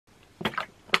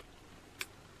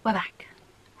We're back.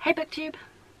 Hey booktube,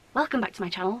 welcome back to my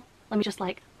channel. Let me just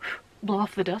like blow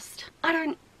off the dust. I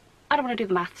don't want to do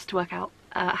the maths to work out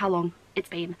how long it's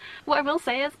been. What I will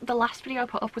say is the last video I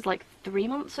put up was like 3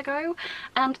 months ago,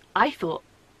 and I thought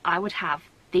I would have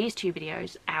these two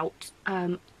videos out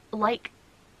like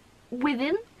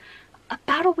within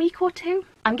about a week or two.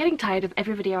 I'm getting tired of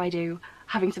every video I do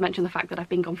having to mention the fact that I've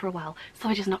been gone for a while, so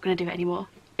I'm just not going to do it anymore.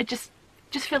 It just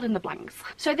fill in the blanks.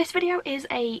 So this video is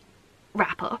a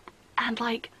wrap up, and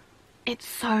like it's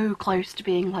so close to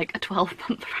being like a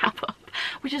 12-month wrap up,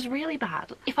 which is really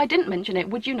bad. If I didn't mention it,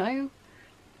 would you know?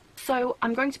 So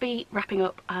I'm going to be wrapping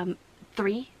up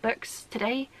 3 books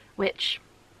today, which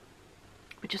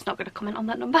we're just not going to comment on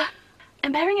that number.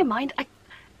 And bearing in mind,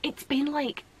 it's been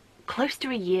like close to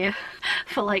a year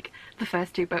for like the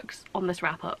first 2 books on this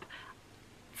wrap up.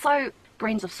 So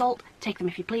grains of salt, take them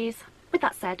if you please. With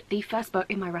that said, the first book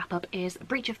in my wrap up is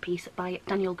Breach of Peace by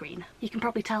Daniel Green. You can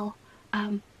probably tell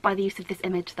by the use of this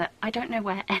image that I don't know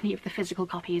where any of the physical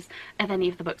copies of any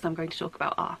of the books I'm going to talk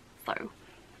about are, so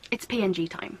it's PNG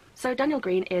time. So Daniel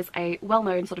Green is a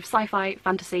well-known sort of sci-fi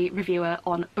fantasy reviewer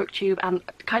on BookTube and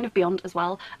kind of beyond as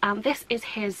well. This is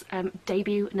his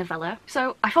debut novella.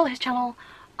 So I follow his channel.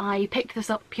 I picked this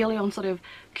up purely on sort of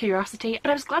curiosity, but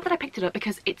I was glad that I picked it up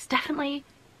because it's definitely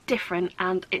different,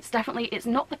 and it's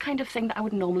not the kind of thing that I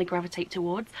would normally gravitate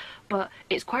towards, but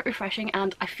it's quite refreshing.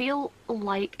 And I feel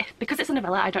like, because it's a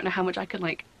novella, I don't know how much I can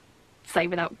like say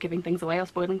without giving things away or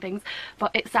spoiling things,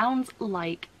 but it sounds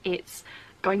like it's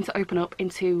going to open up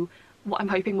into what I'm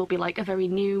hoping will be like a very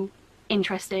new,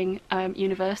 interesting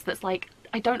universe that's like,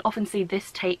 I don't often see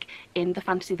this take in the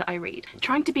fantasy that I read.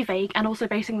 Trying to be vague and also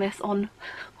basing this on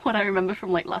what I remember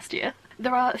from like last year.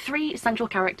 There are 3 central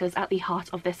characters at the heart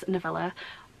of this novella.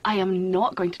 I am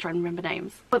not going to try and remember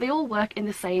names, but they all work in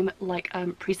the same like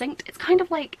precinct. It's kind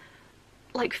of like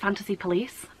fantasy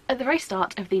police. At the very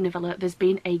start of the novella, there's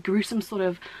been a gruesome sort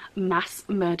of mass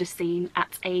murder scene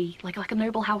at a like a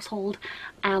noble household,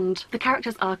 and the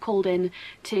characters are called in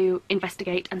to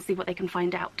investigate and see what they can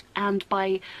find out. And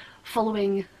by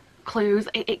following clues,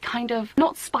 it kind of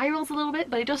not spirals a little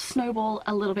bit, but it does snowball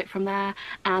a little bit from there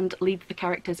and leads the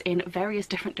characters in various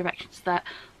different directions that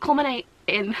culminate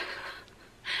in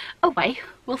a way,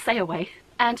 we'll say a way.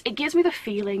 And it gives me the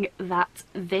feeling that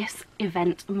this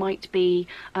event might be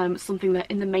something that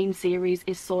in the main series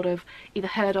is sort of either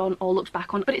heard on or looked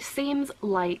back on, but it seems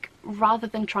like rather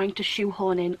than trying to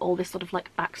shoehorn in all this sort of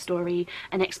like backstory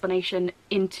and explanation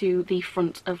into the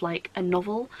front of like a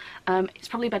novel, it's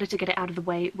probably better to get it out of the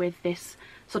way with this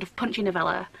sort of punchy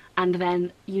novella, and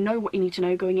then you know what you need to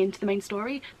know going into the main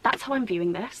story. That's how I'm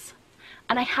viewing this.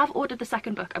 And I have ordered the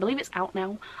second book. I believe it's out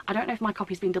now. I don't know if my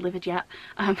copy's been delivered yet,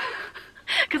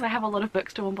 because I have a lot of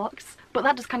books to unbox. But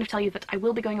that does kind of tell you that I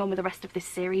will be going on with the rest of this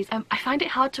series. I find it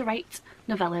hard to rate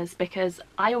novellas because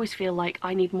I always feel like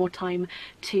I need more time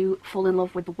to fall in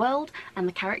love with the world and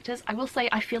the characters. I will say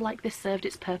I feel like this served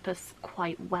its purpose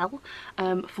quite well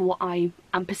for what I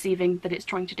am perceiving that it's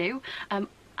trying to do.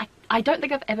 I don't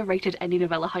think I've ever rated any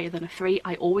novella higher than a 3.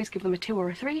 I always give them a 2 or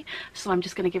a 3, so I'm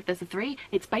just going to give this a 3.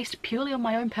 It's based purely on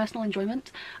my own personal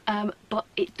enjoyment, but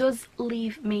it does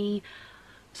leave me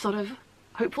sort of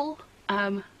hopeful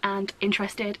and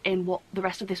interested in what the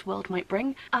rest of this world might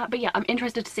bring. But yeah, I'm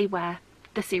interested to see where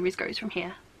the series goes from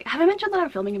here. Have I mentioned that I'm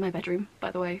filming in my bedroom,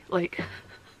 by the way? Like,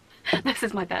 this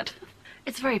is my bed.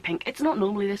 It's very pink. It's not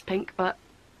normally this pink, but,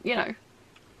 you know,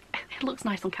 it looks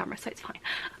nice on camera, so it's fine.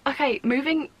 Okay,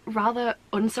 moving rather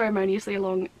unceremoniously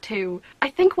along to, I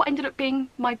think, what ended up being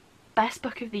my best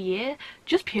book of the year,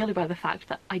 just purely by the fact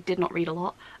that I did not read a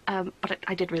lot, but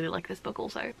I did really like this book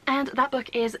also. And that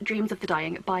book is Dreams of the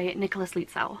Dying by Nicholas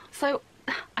Lietzow. So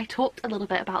I talked a little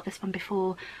bit about this one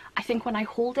before, I think when I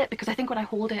hauled it, because I think when I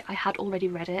hauled it I had already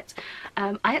read it.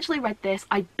 I actually read this,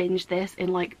 I binged this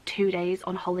in like 2 days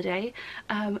on holiday.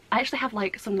 I actually have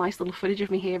like some nice little footage of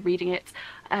me here reading it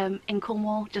in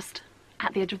Cornwall, just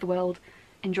at the edge of the world,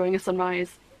 enjoying a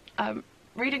sunrise,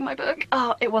 reading my book.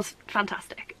 Oh, it was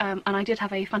fantastic, and I did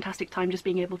have a fantastic time just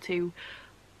being able to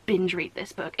binge read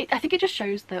this book. I think it just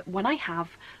shows that when I have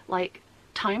like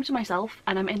time to myself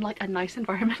and I'm in like a nice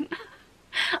environment,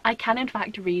 I can in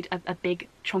fact read a big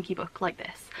chunky book like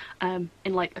this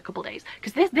in like a couple days,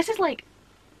 because this is like,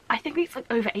 I think it's like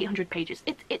over 800 pages.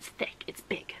 It's thick, it's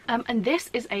big. And this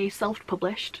is a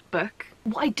self-published book.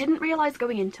 What I didn't realise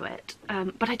going into it,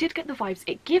 but I did get the vibes,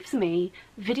 it gives me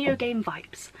video game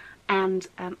vibes. And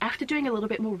after doing a little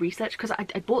bit more research, because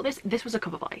I bought this was a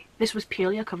cover buy. This was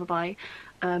purely a cover buy,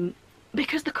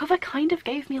 because the cover kind of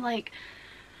gave me like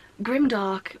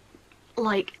grimdark,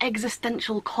 like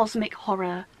existential cosmic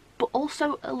horror, but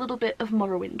also a little bit of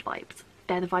Morrowind vibes.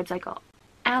 they're the vibes I got.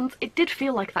 And it did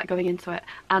feel like that going into it,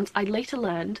 and I later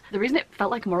learned the reason it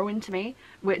felt like Morrowind to me,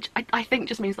 which I think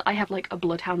just means that I have like a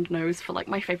bloodhound nose for like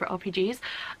my favourite RPGs,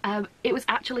 it was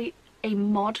actually a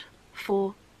mod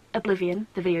for Oblivion,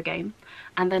 the video game,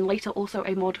 and then later also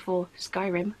a mod for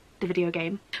Skyrim, the video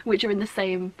game, which are in the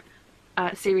same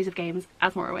series of games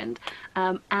as Morrowind.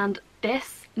 And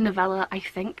this novella, I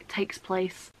think, takes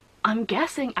place, I'm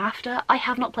guessing after. I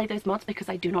have not played those mods because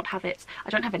I do not have it.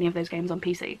 I don't have any of those games on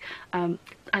PC.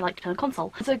 I like to play on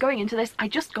console. So going into this, I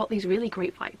just got these really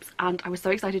great vibes, and I was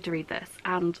so excited to read this,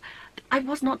 and I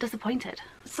was not disappointed.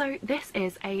 So this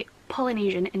is a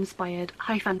Polynesian-inspired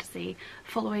high fantasy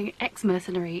following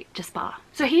ex-mercenary Jaspar.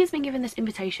 So he has been given this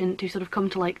invitation to sort of come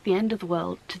to like the end of the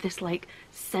world, to this like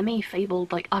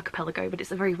semi-fabled like archipelago, but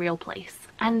it's a very real place.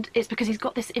 And it's because he's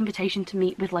got this invitation to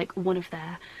meet with like one of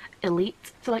their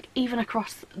elite. So like even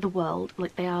across the world,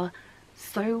 like they are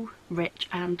so rich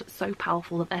and so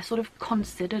powerful that they're sort of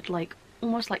considered like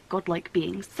almost like godlike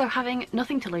beings. So having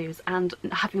nothing to lose and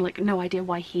having like no idea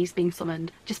why he's being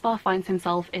summoned, Jaspar finds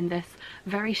himself in this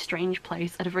very strange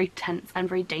place at a very tense and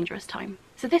very dangerous time.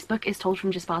 So this book is told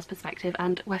from Jaspar's perspective,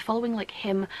 and we're following like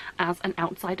him as an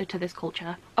outsider to this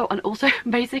culture. Oh, and also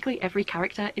basically every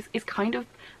character is kind of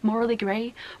morally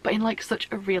grey, but in like such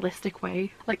a realistic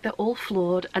way. Like they're all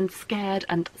flawed and scared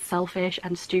and selfish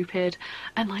and stupid,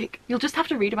 and like you'll just have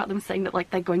to read about them saying that like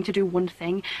they're going to do one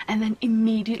thing and then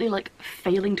immediately like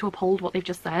failing to uphold what they've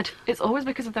just said. It's always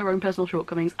because of their own personal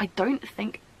shortcomings. I don't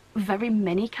think very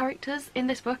many characters in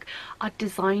this book are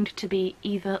designed to be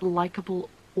either likeable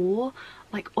or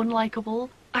like unlikable.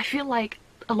 I feel like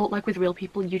a lot like with real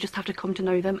people, you just have to come to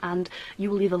know them and you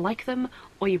will either like them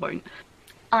or you won't.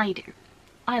 I do.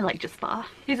 I like Jaspar.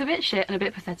 He's a bit shit and a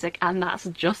bit pathetic, and that's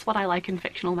just what I like in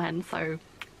fictional men, so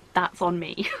that's on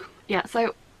me. Yeah,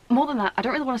 so more than that, I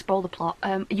don't really want to spoil the plot.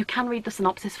 You can read the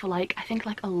synopsis for like, I think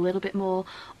like a little bit more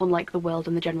on like the world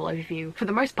and the general overview. For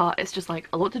the most part, it's just like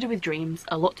a lot to do with dreams,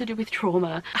 a lot to do with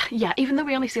trauma. Yeah, even though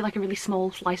we only see like a really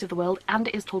small slice of the world, and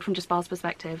it is told from Jaspar's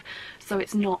perspective, so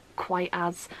it's not quite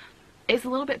as, it's a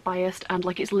little bit biased and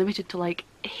like it's limited to like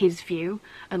his view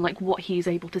and like what he's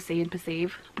able to see and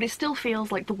perceive, but it still feels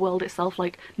like the world itself,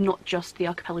 like not just the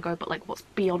archipelago but like what's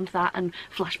beyond that, and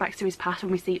flashbacks to his past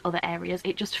when we see other areas.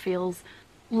 It just feels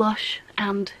lush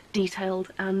and detailed,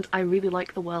 and I really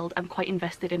like the world. I'm quite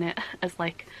invested in it as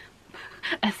like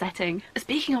a setting.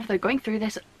 Speaking of though, going through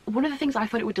this, one of the things I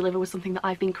thought it would deliver was something that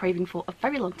I've been craving for a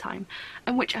very long time,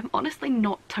 and which I'm honestly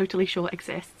not totally sure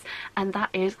exists, and that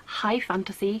is high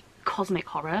fantasy cosmic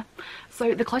horror.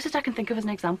 So the closest I can think of as an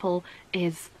example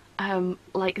is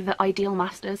like the Ideal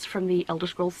Masters from the Elder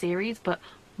Scrolls series, but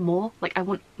more. Like I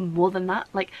want more than that.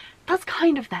 Like that's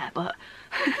kind of there, but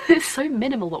it's so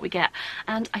minimal what we get,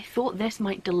 and I thought this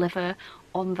might deliver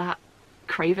on that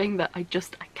craving that I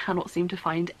cannot seem to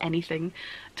find anything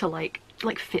to like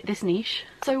fit this niche.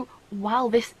 So while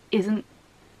this isn't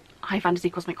high fantasy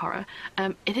cosmic horror,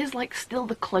 it is like still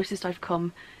the closest I've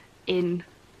come in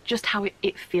just how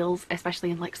it feels,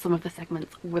 especially in like some of the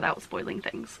segments, without spoiling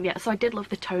things. Yeah, so I did love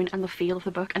the tone and the feel of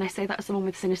the book, and I say that as someone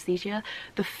with synesthesia.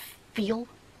 The feel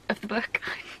of the book,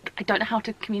 I don't know how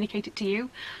to communicate it to you,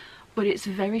 but it's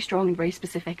very strong and very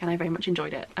specific, and I very much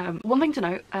enjoyed it. One thing to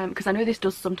note, because I know this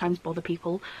does sometimes bother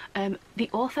people, the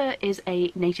author is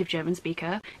a native German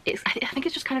speaker. I think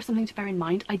it's just kind of something to bear in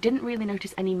mind. I didn't really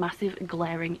notice any massive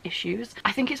glaring issues.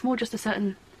 I think it's more just a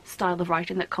certain style of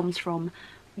writing that comes from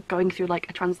going through like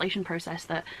a translation process,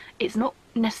 that it's not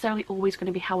necessarily always going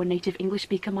to be how a native English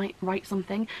speaker might write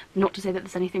something. Not to say that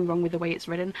there's anything wrong with the way it's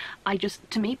written.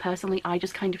 To me personally, I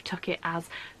just kind of took it as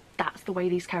that's the way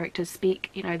these characters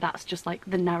speak, you know, that's just like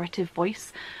the narrative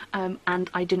voice, and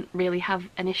I didn't really have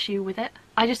an issue with it.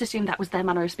 I just assumed that was their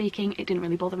manner of speaking. It didn't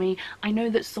really bother me. I know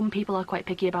that some people are quite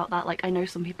picky about that, like I know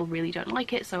some people really don't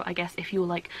like it, so I guess if you're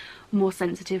like more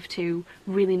sensitive to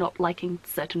really not liking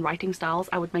certain writing styles,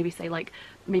 I would maybe say like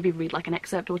maybe read like an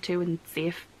excerpt or two and see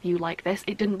if you like this.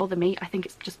 It didn't bother me. I think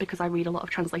it's just because I read a lot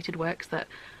of translated works that,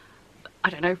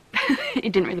 I don't know,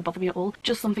 it didn't really bother me at all.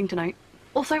 Just something to note.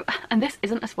 Also, and this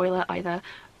isn't a spoiler either,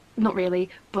 not really,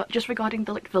 but just regarding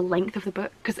the length of the book,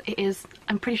 because it is,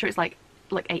 I'm pretty sure it's like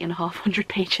 8,500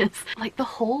 pages. Like the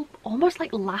whole almost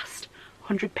like last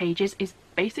 100 pages is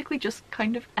basically just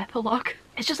kind of epilogue.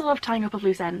 It's just a lot of tying up of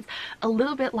loose ends, a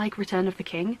little bit like Return of the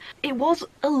King. It was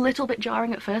a little bit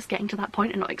jarring at first getting to that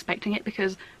point and not expecting it,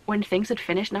 because when things had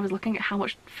finished and I was looking at how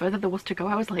much further there was to go,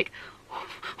 I was like,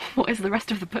 what is the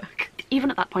rest of the book? Even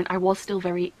at that point, I was still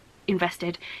very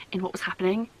invested in what was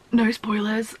happening. No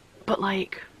spoilers, but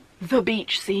like the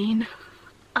beach scene,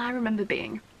 I remember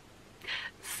being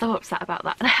so upset about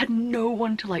that, and I had no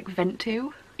one to like vent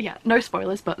to. Yeah, no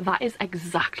spoilers, but that is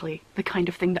exactly the kind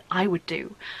of thing that I would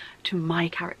do to my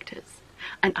characters,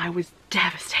 and I was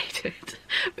devastated,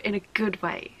 but in a good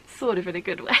way, sort of in a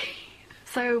good way.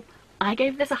 So I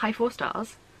gave this a high 4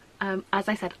 stars. As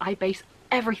I said, I base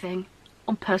everything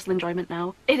on personal enjoyment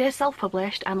now. It is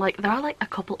self-published, and like there are like a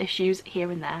couple issues here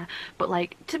and there, but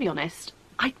like to be honest,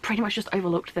 I pretty much just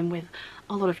overlooked them with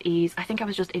a lot of ease. I think I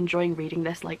was just enjoying reading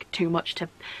this like too much to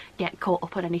get caught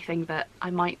up on anything that I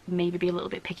might maybe be a little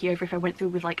bit picky over if I went through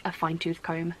with like a fine-tooth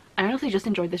comb. I honestly just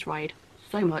enjoyed this ride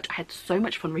so much. I had so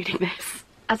much fun reading this.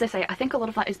 As I say, I think a lot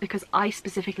of that is because I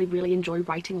specifically really enjoy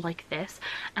writing like this,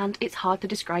 and it's hard to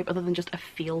describe other than just a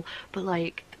feel, but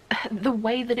like the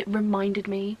way that it reminded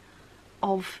me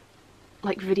of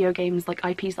like video games, like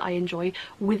IPs that I enjoy,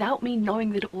 without me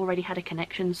knowing that it already had a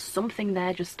connection. Something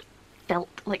there just felt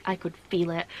like I could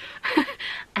feel it.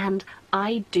 And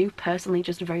I do personally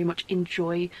just very much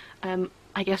enjoy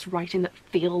I guess writing that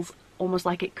feels almost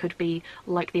like it could be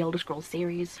like the Elder Scrolls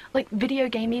series, like video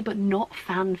gamey but not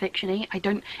fan fiction-y.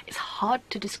 It's hard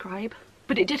to describe,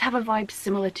 but it did have a vibe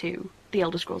similar to the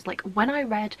Elder Scrolls. Like when I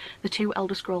read the 2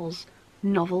 Elder Scrolls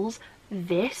novels,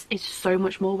 this is so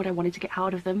much more what I wanted to get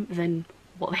out of them than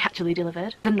what they actually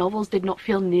delivered. The novels did not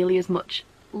feel nearly as much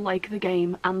like the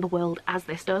game and the world as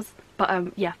this does,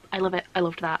 but yeah, I love it. I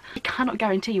loved that. I cannot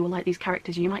guarantee you will like these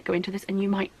characters. You might go into this and you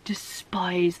might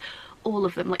despise all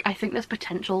of them. Like I think there's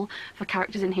potential for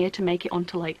characters in here to make it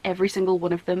onto like every single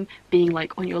one of them being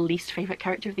like on your least favourite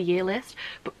character of the year list,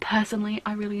 but personally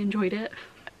I really enjoyed it.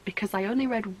 Because I only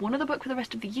read one of the book for the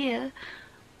rest of the year,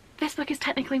 this book is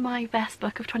technically my best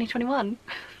book of 2021.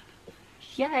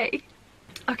 Yay!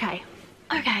 Okay,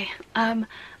 and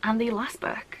the last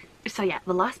book, so yeah,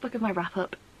 the last book of my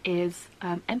wrap-up is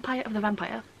Empire of the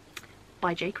Vampire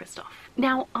by J. Kristoff.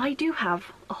 Now, I do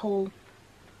have a whole,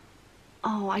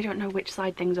 I don't know which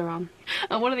side things are on.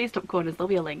 On one of these top corners there'll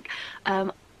be a link,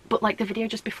 but like the video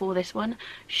just before this one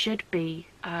should be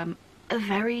a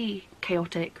very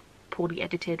chaotic, poorly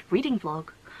edited reading vlog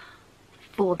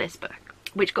for this book,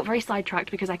 which got very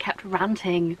sidetracked because I kept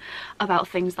ranting about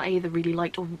things that I either really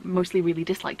liked or mostly really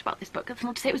disliked about this book. That's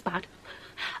not to say it was bad.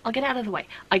 I'll get it out of the way.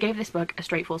 I gave this book a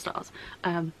straight 4 stars.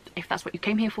 If that's what you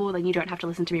came here for, then you don't have to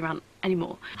listen to me rant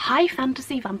anymore. High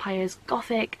fantasy vampires,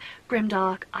 gothic,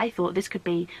 grimdark. I thought this could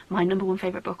be my #1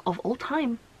 favourite book of all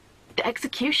time. The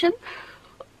execution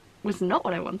was not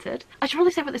what I wanted. I should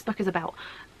probably say what this book is about.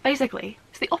 Basically,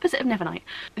 it's the opposite of Nevernight.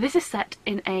 This is set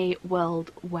in a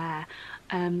world where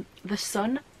the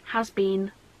sun has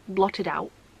been blotted out.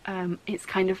 It's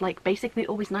kind of like basically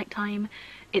always nighttime.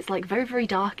 It's like very, very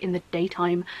dark in the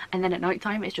daytime, and then at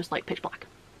nighttime it's just like pitch black.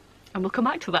 And we'll come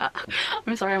back to that.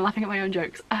 I'm sorry, I'm laughing at my own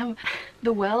jokes.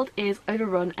 The world is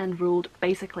overrun and ruled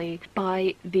basically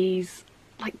by these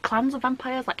like clans of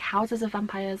vampires, like houses of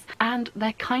vampires, and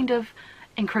they're kind of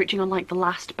encroaching on like the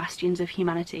last bastions of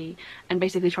humanity and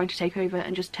basically trying to take over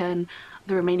and just turn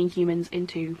the remaining humans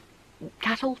into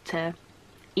cattle to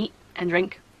eat and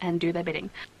drink and do their bidding.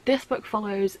 This book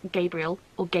follows Gabriel,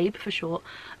 or Gabe for short,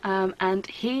 and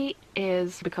he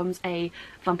becomes a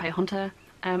vampire hunter.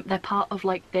 They're part of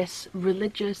like this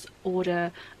religious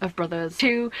order of brothers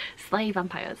to slay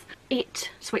vampires.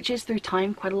 It switches through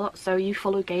time quite a lot, so you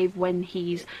follow Gabe when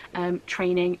he's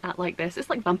training at like this. It's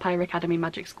like Vampire Academy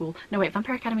Magic School. No wait,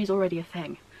 Vampire Academy is already a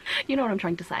thing. You know what I'm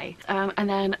trying to say. And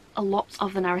then a lot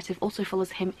of the narrative also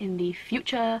follows him in the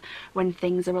future when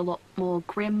things are a lot more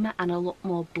grim and a lot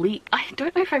more bleak. I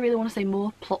don't know if I really want to say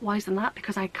more plot-wise than that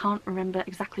because I can't remember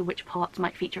exactly which parts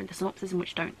might feature in the synopsis and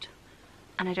which don't.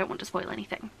 And I don't want to spoil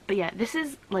anything. But yeah, this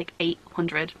is like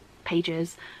 800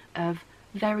 pages of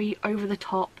very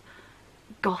over-the-top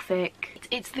gothic.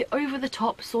 It's the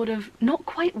over-the-top sort of, not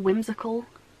quite whimsical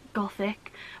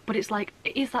gothic, but it's like,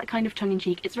 it is that kind of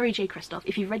tongue-in-cheek. It's very J. Kristoff.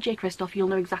 If you've read J. Kristoff, you'll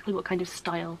know exactly what kind of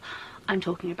style I'm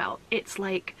talking about. It's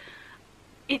like,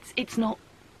 it's not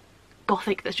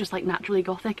gothic that's just like naturally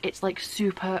gothic. It's like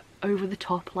super over the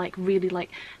top, like really like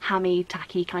hammy,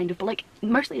 tacky kind of, but like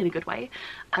mostly in a good way.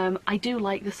 I do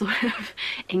like the sort of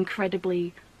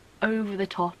incredibly over the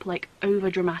top, like over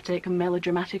dramatic,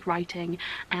 melodramatic writing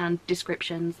and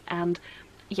descriptions, and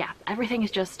yeah, everything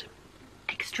is just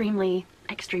extremely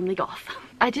goth.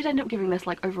 I did end up giving this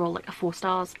like overall like a 4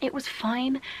 stars. It was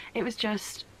fine. It was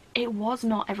just, it was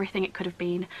not everything it could have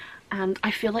been, and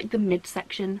I feel like the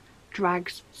midsection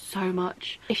drags so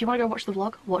much. If you want to go watch the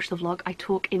vlog, watch the vlog. I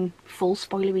talk in full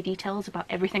spoilery details about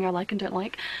everything I like and don't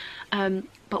like.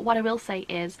 But what I will say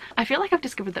is, I feel like I've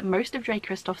discovered that most of J.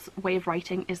 Kristoff's way of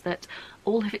writing is that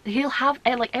all of it, he'll have,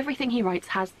 like, everything he writes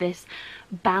has this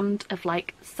band of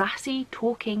like sassy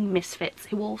talking misfits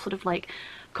who all sort of like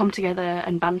come together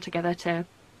and band together to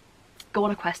go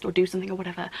on a quest or do something or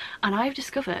whatever. And I've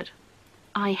discovered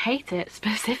I hate it,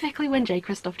 specifically when J.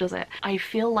 Kristoff does it. I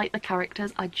feel like the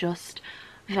characters are just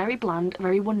very bland,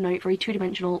 very one note, very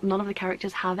two-dimensional. None of the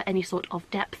characters have any sort of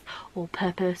depth or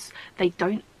purpose. They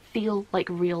don't feel like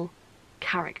real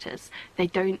characters. They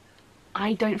don't,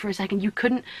 I don't for a second. You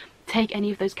couldn't take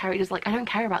any of those characters, like, I don't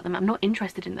care about them, I'm not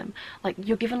interested in them. Like,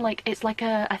 you're given, like, it's like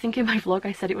a, I think in my vlog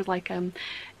I said it was like,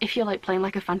 if you're like playing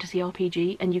like a fantasy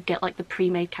RPG and you get like the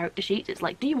pre-made character sheets, it's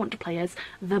like, do you want to play as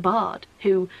the bard,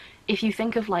 who, if you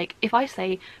think of like, if I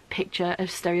say picture a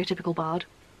stereotypical bard,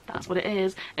 that's what it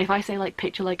is. If I say like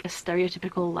picture like a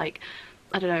stereotypical, like,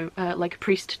 I don't know, like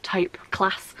priest type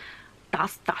class,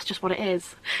 that's just what it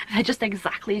is. They're just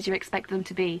exactly as you expect them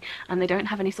to be, and they don't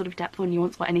have any sort of depth or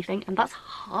nuance or anything, and that's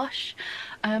harsh.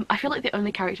 I feel like the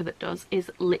only character that does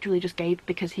is literally just Gabe,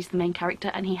 because he's the main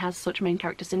character and he has such main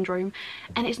character syndrome,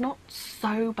 and it's not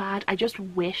so bad. I just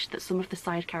wish that some of the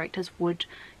side characters would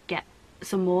get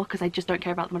some more, because I just don't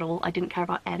care about them at all. I didn't care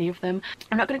about any of them.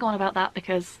 I'm not going to go on about that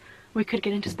because we could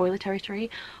get into spoiler territory.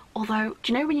 Although,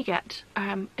 do you know when you get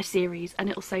a series and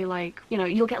it'll say like, you know,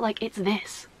 you'll get like, it's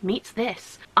this meets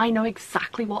this. I know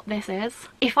exactly what this is.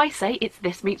 If I say it's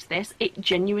this meets this, it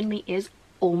genuinely is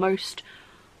almost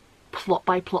plot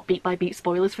by plot, beat by beat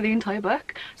spoilers for the entire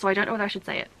book. So I don't know whether I should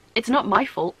say it. It's not my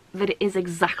fault that it is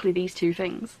exactly these two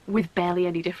things with barely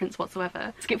any difference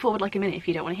whatsoever. Skip forward like a minute if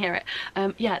you don't want to hear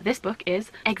it. Yeah, this book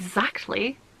is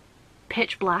exactly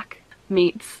Pitch Black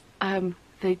meets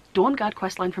the Dawnguard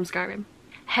questline from Skyrim.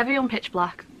 Heavy on Pitch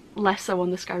Black, less so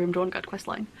on the Skyrim Dawnguard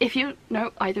questline. If you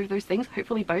know either of those things,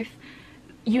 hopefully both,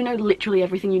 you know literally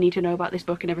everything you need to know about this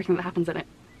book and everything that happens in it.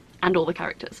 And all the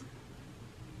characters.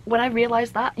 When I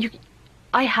realised that,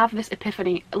 I have this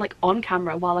epiphany, like, on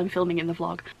camera while I'm filming in the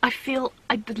vlog. I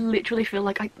literally feel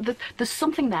like there's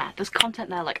something there, there's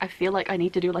content there. Like, I feel like I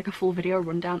need to do like a full video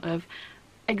rundown of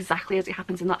exactly as it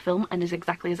happens in that film and as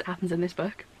exactly as it happens in this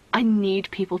book. I need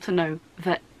people to know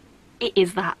that it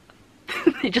is that.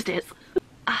 It just is.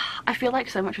 I feel like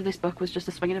so much of this book was just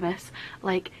a swing and a miss.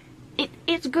 Like,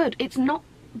 it's good, it's not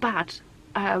bad.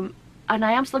 And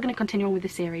I am still going to continue on with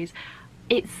this series.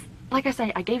 It's, like I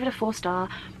say, I gave it a 4-star.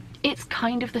 It's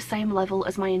kind of the same level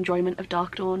as my enjoyment of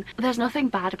Dark Dawn. There's nothing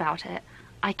bad about it.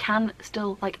 I can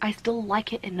still, like, I still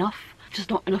like it enough, just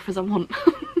not enough as I want.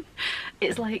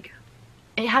 It's like,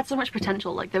 it had so much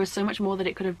potential. Like, there was so much more that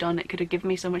it could have done. It could have given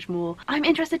me so much more. I'm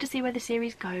interested to see where the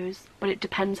series goes, but it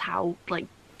depends how, like,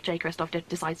 J. Kristoff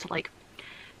decides to, like,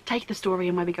 take the story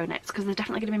and where we go next, because there's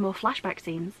definitely going to be more flashback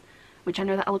scenes, which I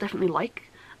know that I will definitely like.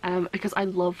 Because I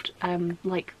loved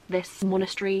like this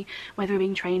monastery where they were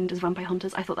being trained as vampire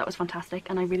hunters. I thought that was fantastic,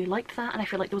 and I really liked that, and I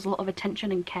feel like there was a lot of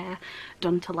attention and care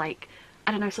done to, like,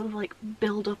 I don't know, sort of like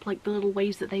build up like the little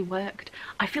ways that they worked.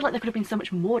 I feel like there could have been so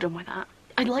much more done with that.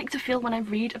 I'd like to feel when I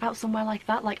read about somewhere like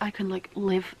that, like I can like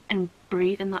live and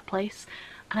breathe in that place,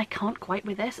 and I can't quite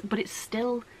with this, but it's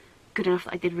still good enough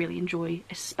that I did really enjoy,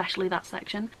 especially that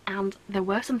section. And there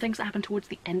were some things that happened towards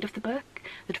the end of the book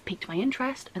that have piqued my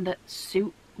interest and that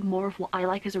suit more of what I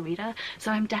like as a reader. So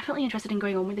I'm definitely interested in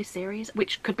going on with this series,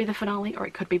 which could be the finale or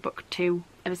it could be book 2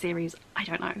 of a series, I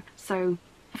don't know. So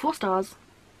 4 stars,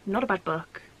 not a bad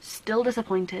book, still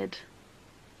disappointed,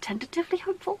 tentatively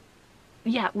hopeful.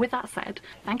 Yeah, with that said,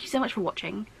 thank you so much for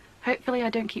watching. Hopefully I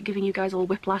don't keep giving you guys all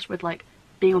whiplash with like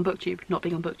being on booktube, not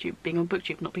being on booktube, being on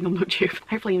booktube, not being on booktube.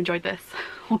 Hopefully you enjoyed this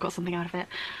or got something out of it,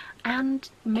 and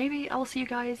maybe I'll see you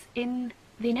guys in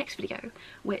the next video,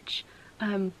 which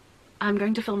I'm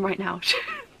going to film right now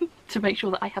to make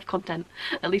sure that I have content,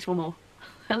 at least one more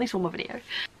video.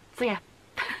 So yeah,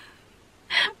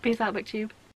 peace out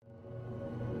booktube.